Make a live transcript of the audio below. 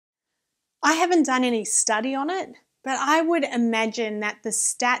I haven't done any study on it, but I would imagine that the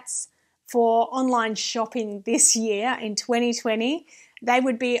stats for online shopping this year in 2020, they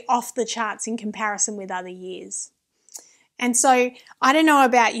would be off the charts in comparison with other years. And so I don't know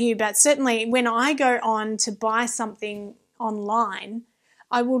about you, but certainly when I go on to buy something online,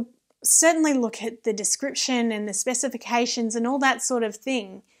 I will certainly look at the description and the specifications and all that sort of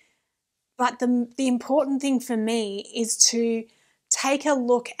thing. But the important thing for me is to take a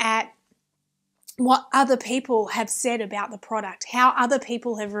look at what other people have said about the product, how other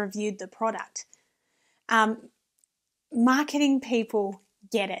people have reviewed the product. Marketing people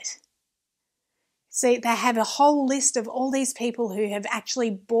get it. See, they have a whole list of all these people who have actually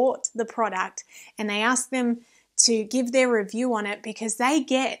bought the product, and they ask them to give their review on it because they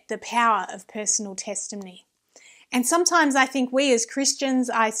get the power of personal testimony. And sometimes I think we as Christians,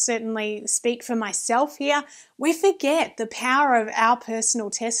 I certainly speak for myself here, we forget the power of our personal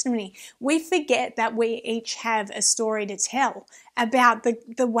testimony. We forget that we each have a story to tell about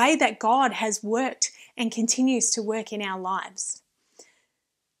the way that God has worked and continues to work in our lives.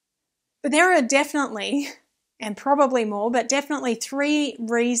 But there are definitely, and probably more, but definitely 3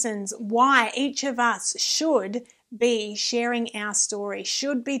 reasons why each of us should be sharing our story,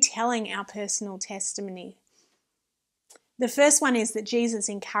 should be telling our personal testimony. The first one is that Jesus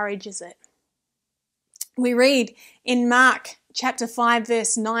encourages it. We read in Mark chapter 5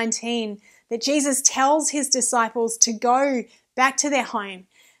 verse 19 that Jesus tells his disciples to go back to their home,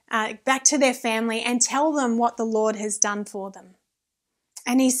 back to their family, and tell them what the Lord has done for them.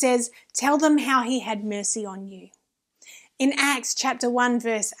 And he says, tell them how he had mercy on you. In Acts chapter 1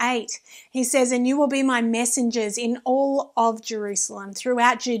 verse 8, he says, and you will be my messengers in all of Jerusalem,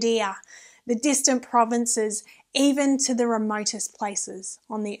 throughout Judea, the distant provinces, even to the remotest places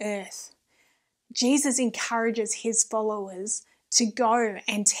on the earth. Jesus encourages his followers to go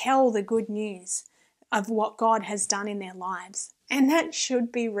and tell the good news of what God has done in their lives. And that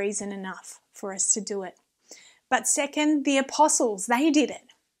should be reason enough for us to do it. But second, the apostles, they did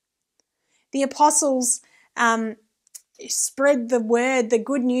it. The apostles spread the word, the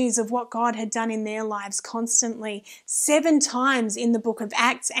good news of what God had done in their lives constantly. 7 times in the book of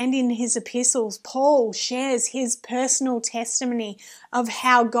Acts and in his epistles, Paul shares his personal testimony of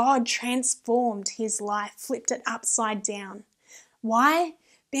how God transformed his life, flipped it upside down. Why?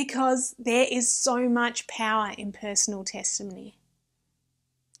 Because there is so much power in personal testimony.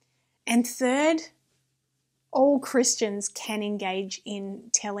 And third, all Christians can engage in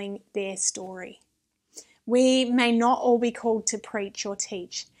telling their story. We may not all be called to preach or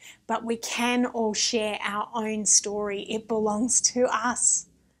teach, but we can all share our own story. It belongs to us.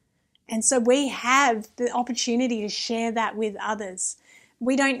 And so we have the opportunity to share that with others.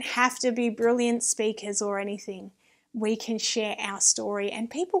 We don't have to be brilliant speakers or anything. We can share our story, and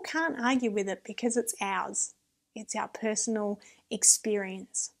people can't argue with it because it's ours. It's our personal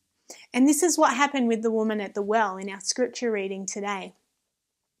experience. And this is what happened with the woman at the well in our scripture reading today.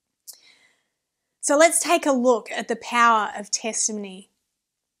 So let's take a look at the power of testimony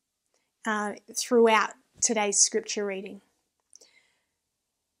throughout today's scripture reading.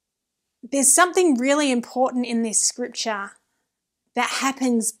 There's something really important in this scripture that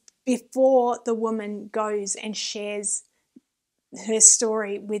happens before the woman goes and shares her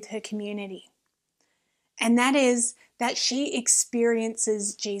story with her community. And that is that she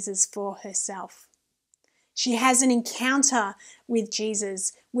experiences Jesus for herself. She has an encounter with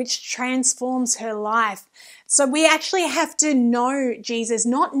Jesus which transforms her life. So we actually have to know Jesus,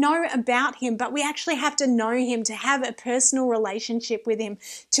 not know about him, but we actually have to know him, to have a personal relationship with him,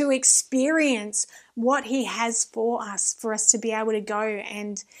 to experience what he has for us to be able to go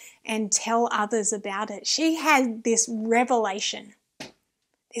and tell others about it. She had this revelation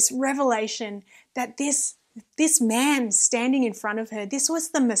that this man standing in front of her, this was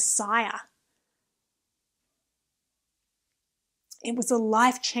the Messiah. It was a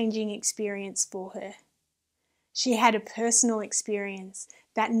life-changing experience for her. She had a personal experience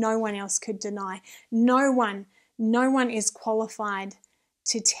that no one else could deny. No one is qualified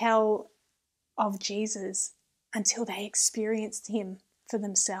to tell of Jesus until they experienced him for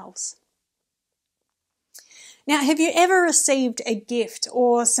themselves. Now, have you ever received a gift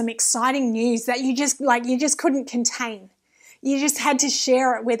or some exciting news that you just couldn't contain? You just had to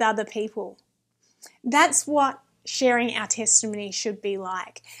share it with other people. That's what sharing our testimony should be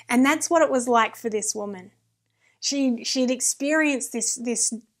like. And that's what it was like for this woman. She'd experienced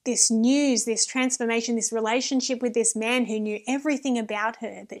this news, this transformation, this relationship with this man who knew everything about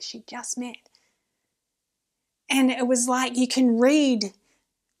her that she just met. And it was like you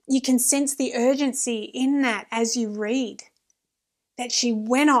can sense the urgency in that as you read. that she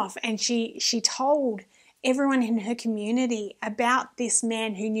went off and she told everyone in her community about this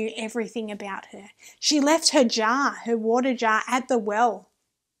man who knew everything about her. She left her jar, her water jar, at the well,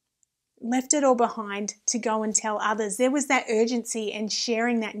 left it all behind to go and tell others. There was that urgency in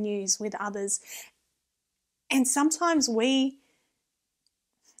sharing that news with others. And sometimes we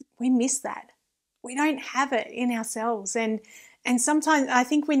miss that. We don't have it in ourselves. And sometimes I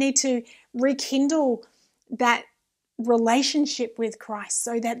think we need to rekindle that relationship with Christ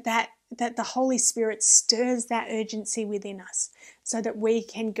so that the Holy Spirit stirs that urgency within us so that we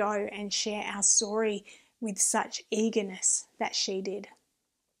can go and share our story with such eagerness that she did.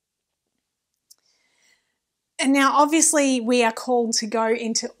 And now, obviously, we are called to go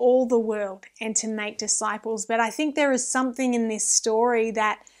into all the world and to make disciples. But I think there is something in this story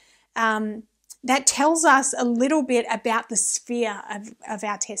that tells us a little bit about the sphere of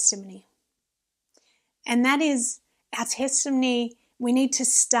our testimony. And that is our testimony. We need to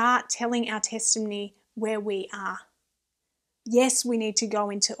start telling our testimony where we are. Yes, we need to go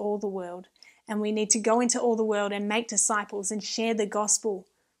into all the world. And we need to go into all the world and make disciples and share the gospel.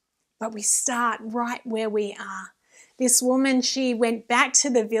 But we start right where we are. This woman, she went back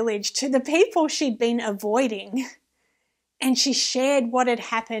to the village, to the people she'd been avoiding, and she shared what had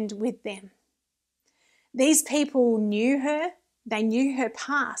happened with them. These people knew her, they knew her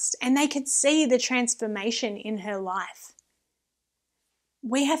past, and they could see the transformation in her life.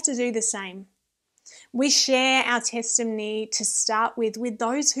 We have to do the same. We share our testimony to start with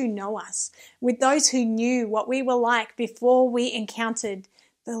those who know us, with those who knew what we were like before we encountered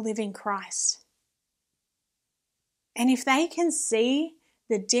the living Christ. And if they can see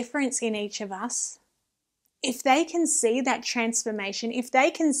the difference in each of us, if they can see that transformation, if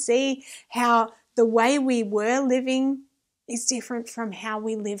they can see how the way we were living is different from how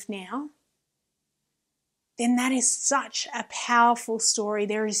we live now, then that is such a powerful story.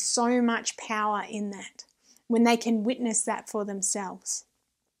 There is so much power in that when they can witness that for themselves.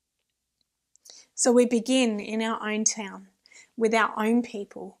 So we begin in our own town, with our own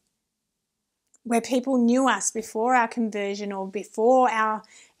people, where people knew us before our conversion or before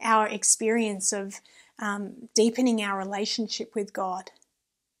our experience of deepening our relationship with God.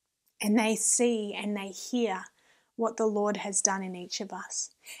 And they see and they hear what the Lord has done in each of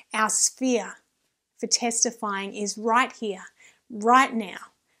us. Our sphere for testifying is right here, right now,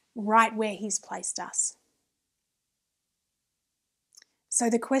 right where He's placed us.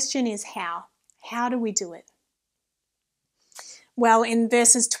 So the question is how? How do we do it? Well, in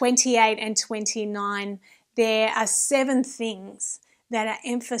verses 28 and 29, there are 7 things that are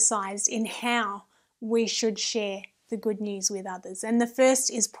emphasized in how we should share the good news with others. And the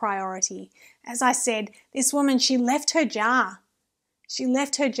first is priority. As I said, this woman, she left her jar. She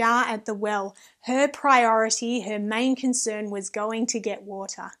left her jar at the well. Her priority, her main concern was going to get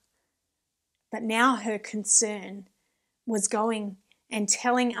water. But now her concern was going and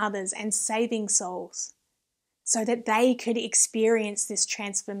telling others and saving souls so that they could experience this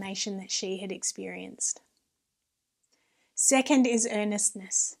transformation that she had experienced. Second is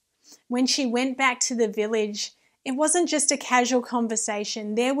earnestness. When she went back to the village, it wasn't just a casual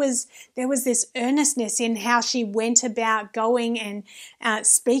conversation. There was this earnestness in how she went about going and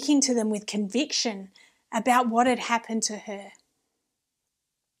speaking to them with conviction about what had happened to her.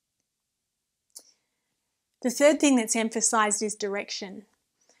 The third thing that's emphasized is direction.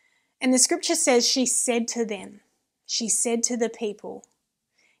 And the scripture says she said to them, she said to the people.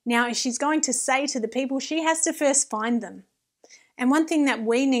 Now, if she's going to say to the people, she has to first find them. And one thing that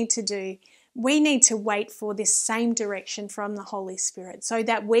we need to do, we need to wait for this same direction from the Holy Spirit so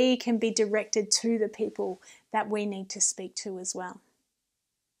that we can be directed to the people that we need to speak to as well.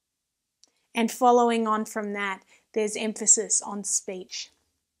 And following on from that, there's emphasis on speech.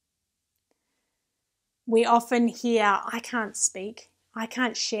 We often hear, I can't speak, I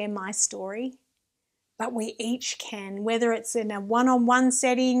can't share my story, but we each can, whether it's in a one-on-one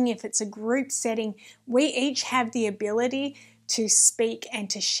setting, if it's a group setting, we each have the ability to speak and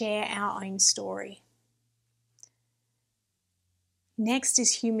to share our own story. Next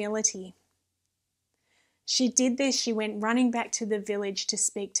is humility. She did this, she went running back to the village to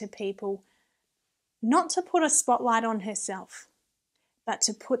speak to people, not to put a spotlight on herself, but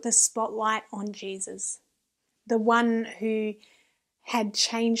to put the spotlight on Jesus, the one who had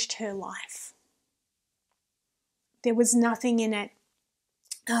changed her life. There was nothing in it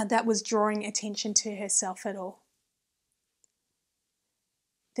that was drawing attention to herself at all.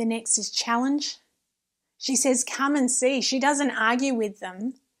 The next is challenge. She says, come and see. She doesn't argue with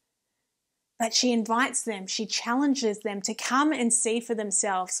them, but she invites them. She challenges them to come and see for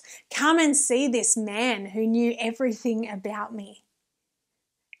themselves. Come and see this man who knew everything about me.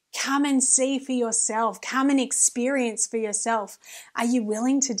 Come and see for yourself. Come and experience for yourself. Are you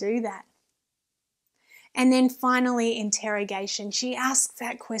willing to do that? And then finally, interrogation. She asks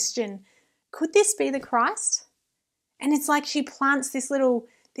that question, could this be the Christ? And it's like she plants this little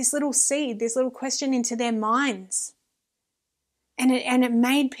seed, this little question into their minds. And it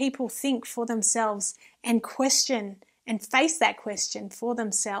made people think for themselves and question and face that question for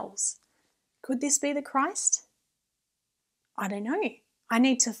themselves. Could this be the Christ? I don't know. I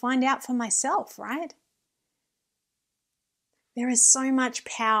need to find out for myself, right? There is so much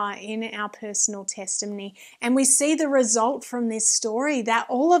power in our personal testimony. And we see the result from this story that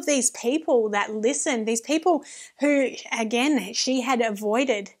all of these people that listened, these people who, again, she had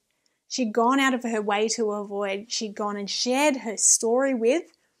avoided, she'd gone out of her way to avoid, she'd gone and shared her story with,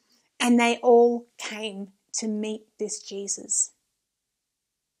 and they all came to meet this Jesus.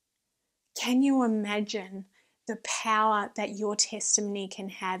 Can you imagine the power that your testimony can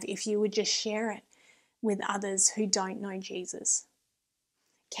have if you would just share it with others who don't know Jesus?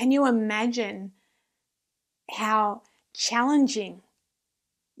 Can you imagine how challenging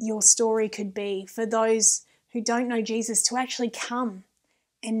your story could be for those who don't know Jesus to actually come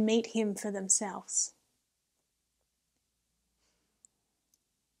and meet him for themselves?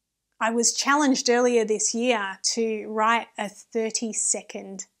 I was challenged earlier this year to write a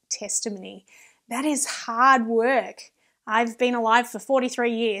 30-second testimony. That is hard work. I've been alive for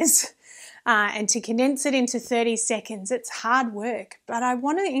 43 years. And to condense it into 30 seconds, it's hard work. But I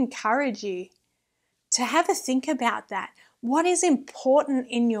want to encourage you to have a think about that. What is important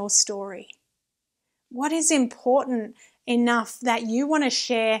in your story? What is important enough that you want to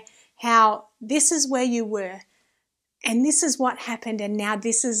share how this is where you were and this is what happened and now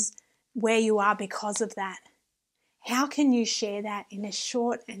this is where you are because of that? How can you share that in a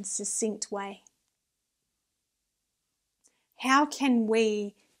short and succinct way? How can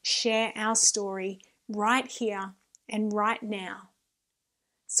we share our story right here and right now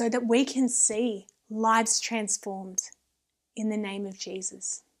so that we can see lives transformed in the name of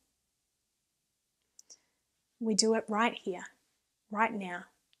Jesus? We do it right here, right now,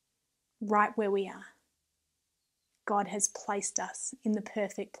 right where we are. God has placed us in the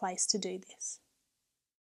perfect place to do this.